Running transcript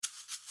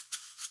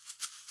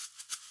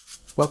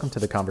Welcome to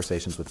the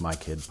Conversations with My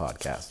Kid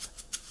podcast.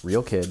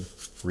 Real kid,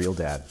 real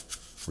dad,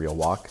 real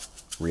walk,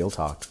 real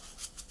talk,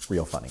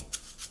 real funny.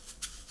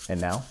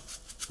 And now,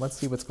 let's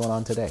see what's going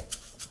on today.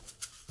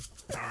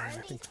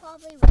 Andy's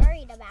probably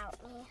worried about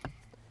me.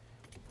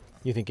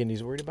 You think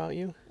Indy's worried about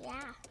you?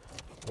 Yeah.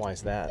 Why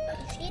is that?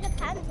 She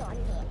depends on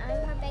me.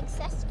 I'm her big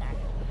sister.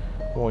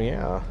 Well,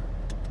 yeah.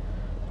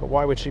 But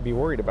why would she be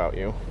worried about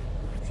you?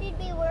 She'd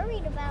be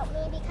worried about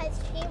me because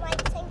she might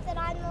think that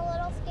I'm a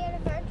little scared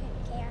of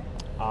urgent care.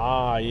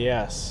 Ah,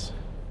 yes.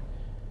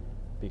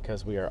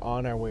 Because we are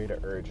on our way to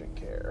urgent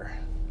care.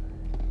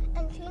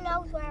 And she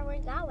knows where we're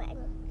going.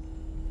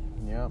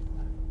 Yep.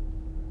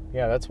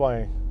 Yeah, that's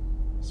why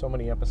so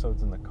many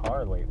episodes in the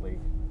car lately.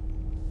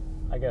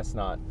 I guess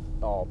not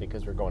all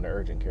because we're going to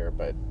urgent care,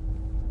 but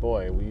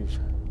boy, we've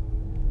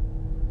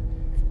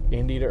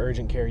Indy to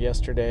urgent care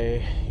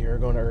yesterday. You're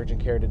going to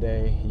urgent care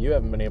today. You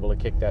haven't been able to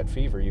kick that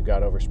fever you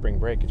got over spring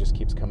break. It just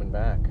keeps coming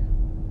back.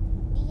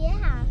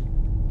 Yeah.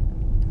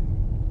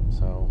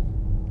 So,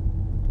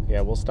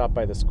 yeah, we'll stop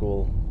by the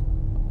school,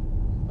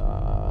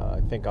 I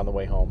think on the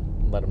way home,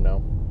 and let them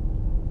know.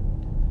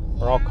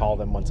 Or I'll call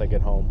them once I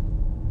get home.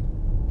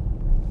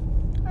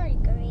 I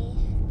agree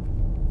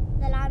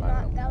that I'm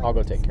not going. I'll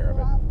go take care of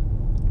it. school.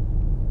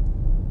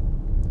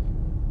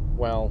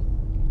 Well,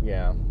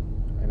 yeah,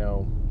 I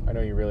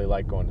know you really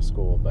like going to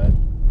school, but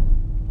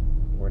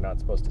we're not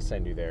supposed to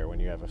send you there when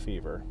you have a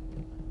fever.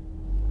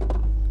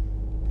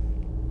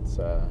 It's,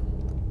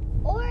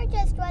 Or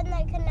just when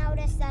they can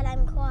notice that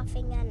I'm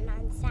coughing and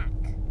I'm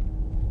sick.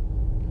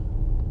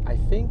 I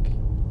think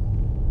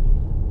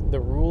the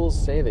rules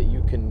say that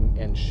you can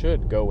and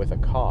should go with a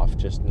cough,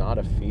 just not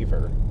a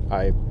fever.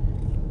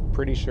 I'm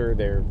pretty sure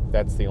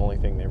that's the only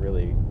thing they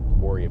really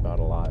worry about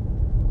a lot.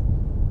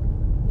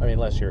 I mean,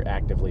 unless you're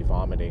actively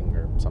vomiting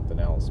or something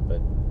else,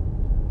 but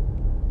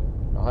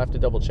I'll have to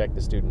double check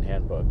the student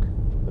handbook,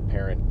 the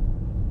parent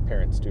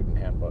student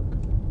handbook.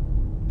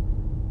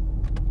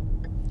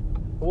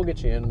 But we'll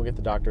get you in. We'll get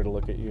the doctor to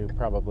look at you.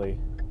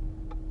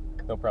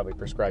 They'll probably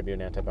prescribe you an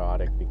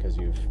antibiotic because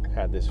you've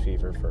had this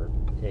fever for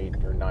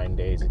 8 or 9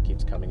 days. It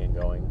keeps coming and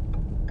going.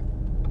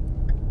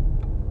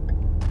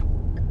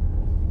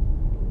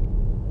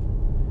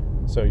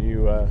 So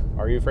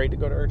are you afraid to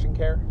go to urgent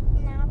care?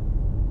 No,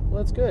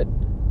 Well, that's good.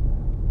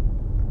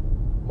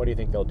 What do you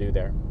think they'll do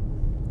there?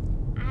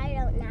 I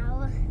don't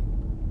know.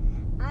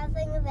 I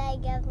think they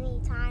give me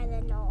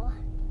Tylenol.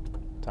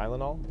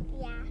 Tylenol?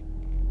 Yeah.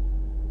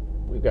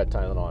 We've got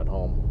Tylenol at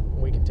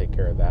home. We can take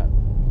care of that.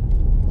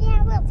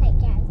 Yeah, we'll take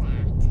care of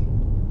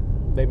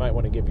that. They might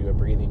want to give you a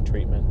breathing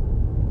treatment,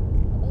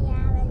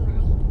 Yeah, they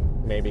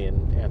might. maybe an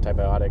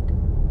antibiotic,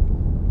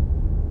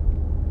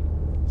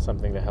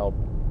 something to help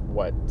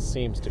what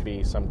seems to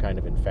be some kind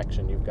of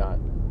infection you've got.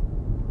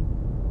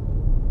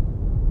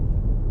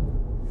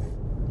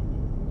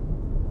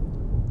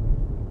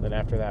 Then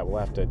after that, we'll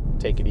have to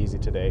take it easy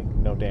today.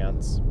 No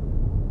dance.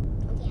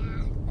 Yeah,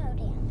 no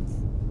dance.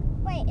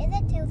 Wait, is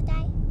it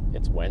Tuesday?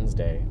 It's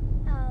Wednesday.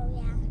 Oh,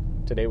 yeah.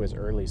 Today was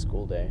early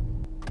school day.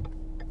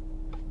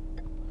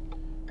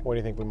 What do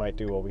you think we might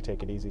do while we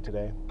take it easy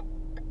today?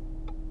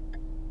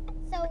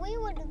 So we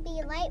wouldn't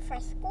be late for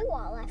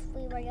school if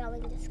we were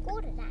going to school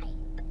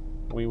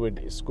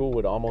today. School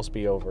would almost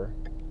be over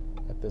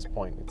at this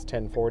point. It's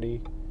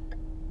 10:40.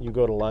 You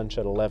go to lunch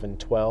at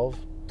 11:12.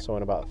 So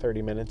in about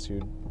 30 minutes,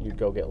 you'd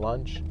go get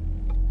lunch.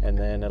 And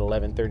then at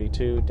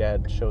 11:32,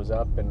 Dad shows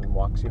up and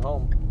walks you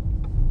home.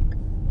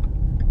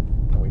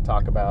 And we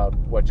talk about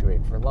what you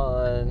ate for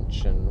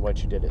lunch and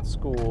what you did at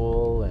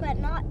school. But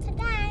not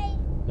today.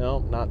 No,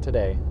 not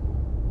today.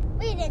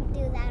 We didn't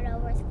do that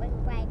over spring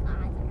break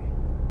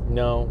either.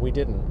 No, we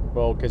didn't.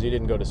 Well, because you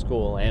didn't go to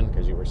school and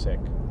because you were sick.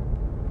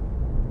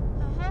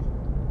 Uh-huh.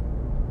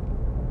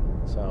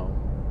 So,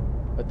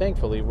 but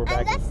thankfully, we're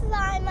back. And this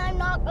time I'm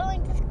not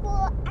going to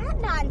school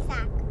and I'm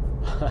sick.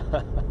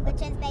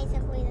 Which is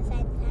basically the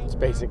same thing. It's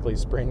basically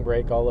spring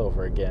break all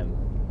over again.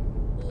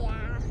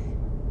 Yeah.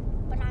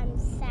 But I'm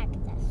sick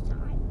this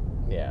time.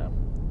 Yeah.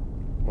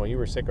 Well, you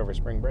were sick over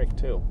spring break,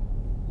 too.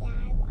 Yeah,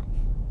 I was.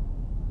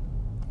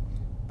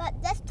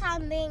 But this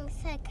time being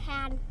sick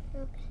had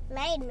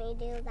made me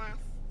do this.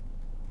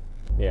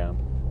 Yeah.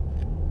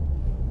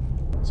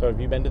 So have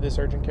you been to this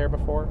urgent care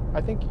before?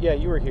 I think, yeah,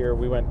 you were here.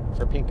 We went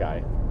for pink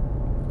eye.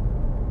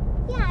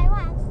 Yeah, I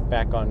was.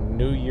 Back on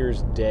New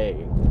Year's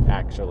Day,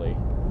 actually.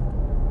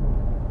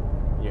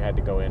 You had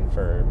to go in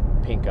for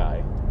pink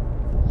eye.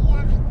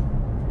 Yeah.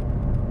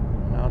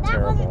 How That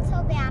terrible. wasn't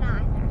so bad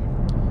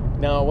either.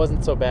 No, it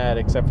wasn't so bad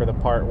except for the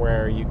part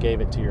where you gave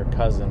it to your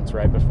cousins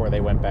right before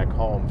they went back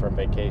home from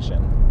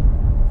vacation.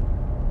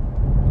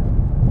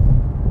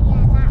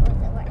 Yeah, that was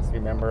the worst. You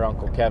remember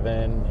Uncle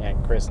Kevin,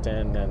 Aunt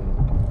Kristen, and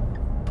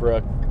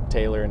Brooke,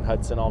 Taylor, and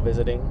Hudson all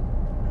visiting?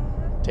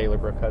 Taylor,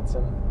 Brooke,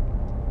 Hudson.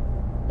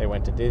 They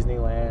went to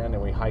Disneyland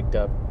and we hiked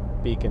up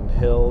Beacon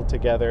Hill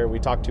together. We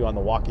talked to you on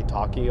the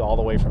walkie-talkie all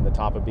the way from the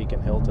top of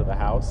Beacon Hill to the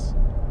house.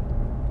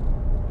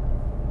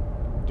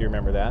 Do you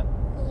remember that?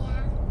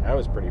 Yeah. That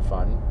was pretty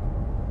fun.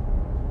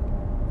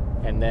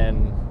 And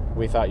then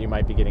we thought you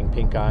might be getting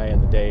pink eye,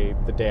 and the day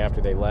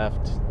after they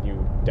left,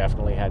 you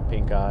definitely had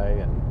pink eye,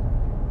 and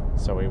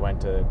so we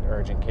went to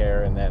urgent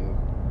care, and then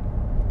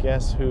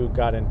guess who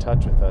got in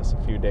touch with us a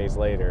few days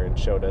later and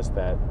showed us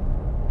that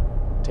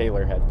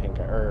Taylor had pink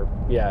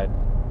eye,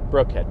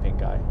 Brooke had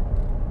pink eye.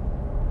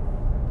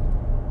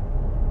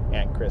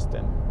 Aunt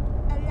Kristen.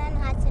 And then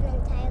Hudson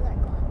and Taylor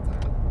got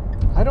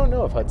that. I don't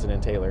know if Hudson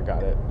and Taylor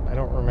got it. I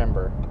don't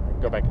remember. I can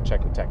go back and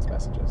check the text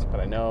messages, but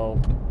I know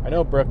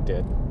Brooke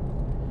did.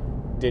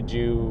 Did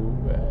you?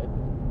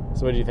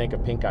 So what did you think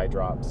of pink eye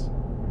drops?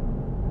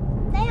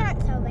 They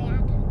aren't so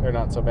bad. They're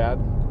not so bad.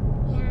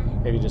 Yeah.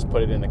 Maybe just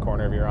put it in the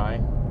corner of your eye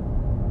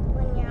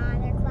When your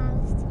eyes are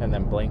closed. and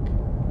then blink.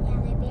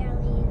 Yeah, they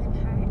barely even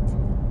hurt.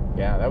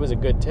 Yeah, that was a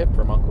good tip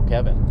from Uncle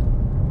Kevin.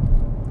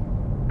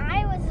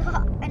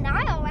 And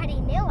I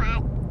already knew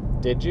it.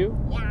 Did you?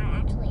 Yeah, I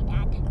actually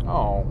did.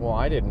 Oh, well,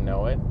 I didn't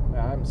know it.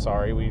 I'm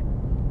sorry.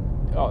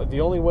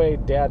 The only way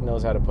Dad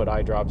knows how to put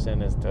eye drops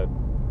in is to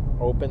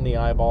open the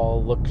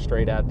eyeball, look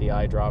straight at the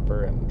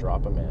eyedropper, and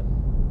drop them in.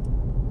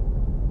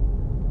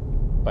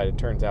 But it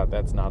turns out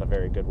that's not a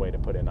very good way to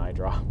put in eye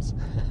drops.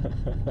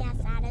 Yes,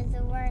 that is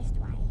the worst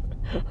way.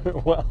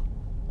 Well,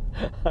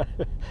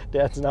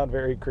 Dad's not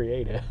very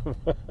creative.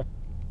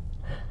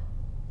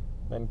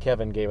 And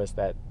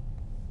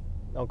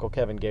Uncle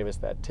Kevin gave us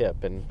that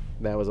tip, and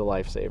that was a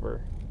lifesaver.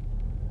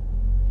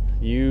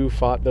 You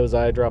fought those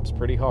eye drops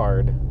pretty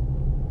hard.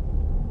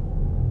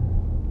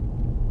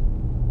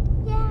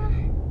 Yeah.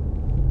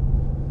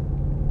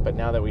 But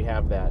now that we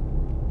have that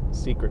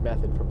secret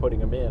method for putting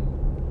them in,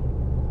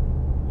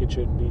 it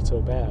shouldn't be so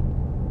bad.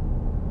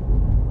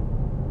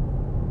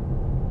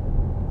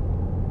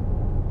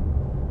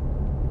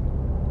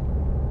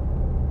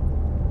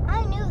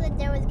 I knew that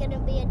there was going to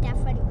be a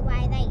different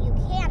way that you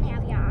can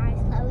have your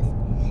eyes closed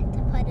to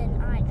put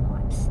in eye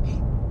drops.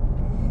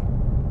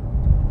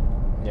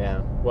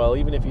 Yeah. Well,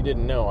 even if you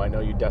didn't know, I know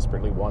you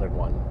desperately wanted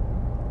one.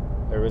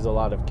 There was a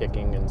lot of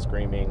kicking and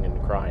screaming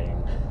and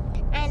crying.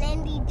 And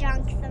Indy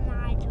drank some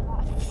eye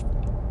drops.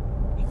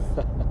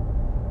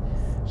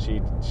 She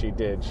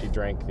did. She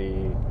drank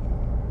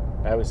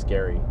that was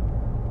scary.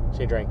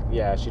 She drank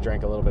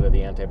a little bit of the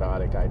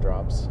antibiotic eye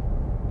drops.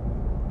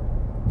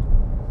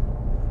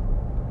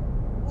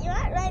 You're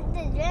not meant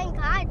to drink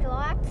eye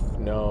drops.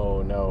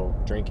 No.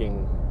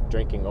 Drinking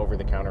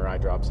over-the-counter eye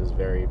drops is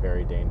very,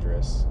 very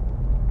dangerous.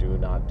 Do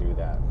not do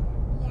that.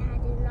 Yeah,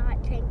 do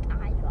not drink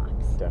eye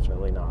drops.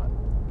 Definitely not.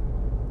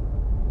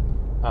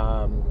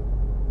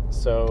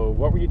 So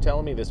what were you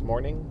telling me this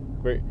morning?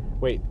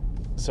 Wait.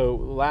 So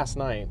last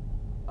night,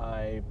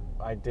 I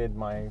did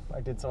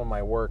some of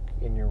my work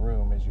in your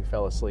room as you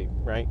fell asleep,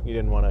 right? You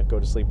didn't want to go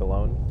to sleep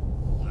alone?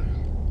 Yeah.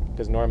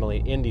 Because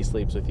normally Indy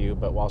sleeps with you,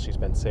 but while she's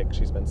been sick,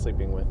 she's been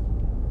sleeping with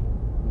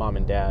Mom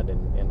and Dad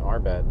in our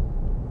bed.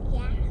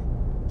 Yeah.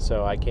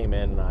 So I came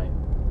in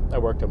and I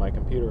worked on my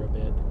computer a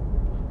bit.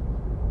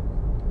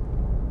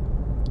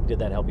 Did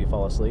that help you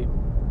fall asleep?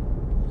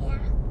 Yeah.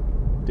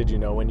 Did you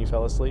know when you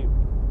fell asleep?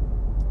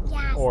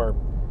 Yes. Or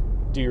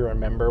do you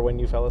remember when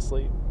you fell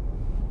asleep?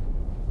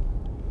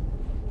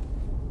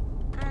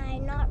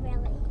 Not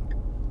really.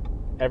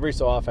 Every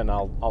so often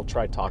I'll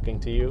try talking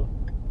to you.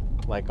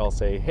 Like I'll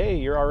say, "Hey,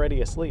 you're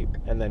already asleep."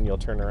 And then you'll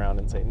turn around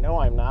and say, "No,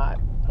 I'm not."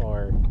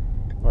 Or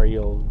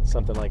you'll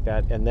something like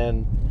that. And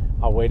then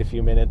I'll wait a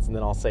few minutes and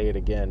then I'll say it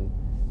again.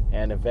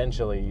 And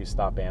eventually you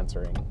stop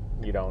answering.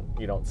 You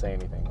don't say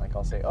anything. Like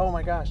I'll say, "Oh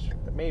my gosh,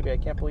 maybe I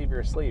can't believe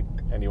you're asleep."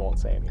 And you won't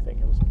say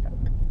anything.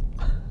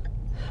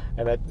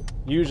 And that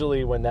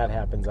usually when that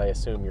happens, I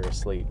assume you're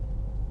asleep.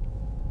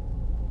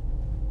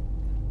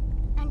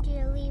 And do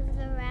you leave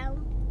the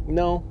room?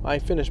 No, I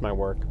finish my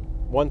work.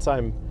 Once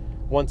I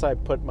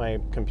put my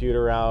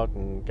computer out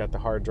and got the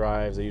hard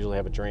drives, I usually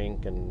have a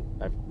drink and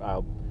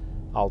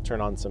I'll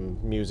turn on some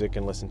music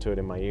and listen to it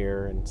in my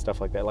ear and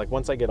stuff like that. Like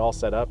once I get all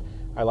set up,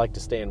 I like to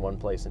stay in one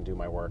place and do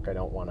my work. I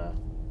don't want to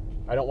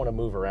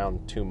move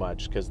around too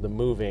much because the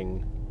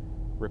moving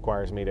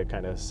requires me to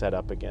kind of set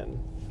up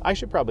again. I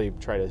should probably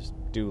try to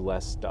do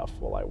less stuff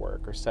while I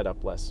work or set up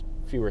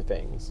fewer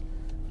things.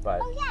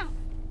 But Oh, yeah.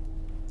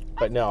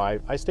 But no,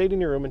 I stayed in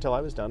your room until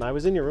I was done. I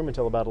was in your room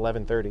until about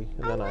 11:30,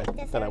 and then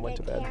I went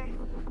to bed. Care.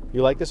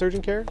 You like this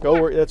urgent care?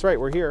 Go. That's right.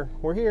 We're here.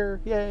 We're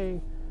here.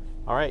 Yay!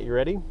 All right, you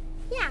ready?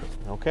 Yeah.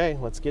 Okay,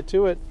 let's get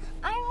to it.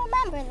 I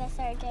remember this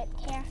urgent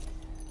care.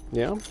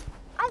 Yeah.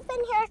 I've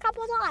been here a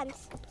couple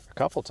times. A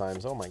couple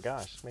times. Oh my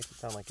gosh, makes it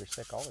sound like you're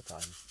sick all the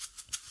time.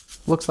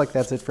 Looks like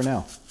that's it for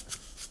now.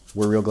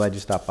 We're real glad you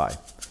stopped by.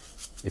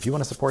 If you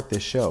want to support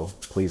this show,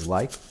 please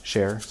like,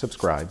 share,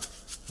 subscribe,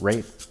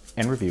 rate,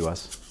 and review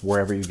us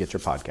wherever you get your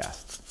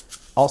podcasts.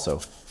 Also,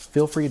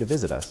 feel free to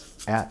visit us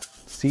at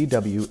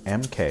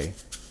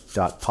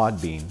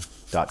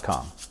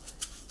cwmk.podbean.com.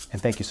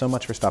 And thank you so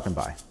much for stopping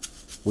by.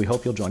 We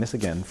hope you'll join us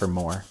again for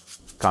more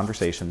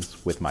Conversations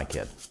with My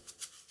Kid.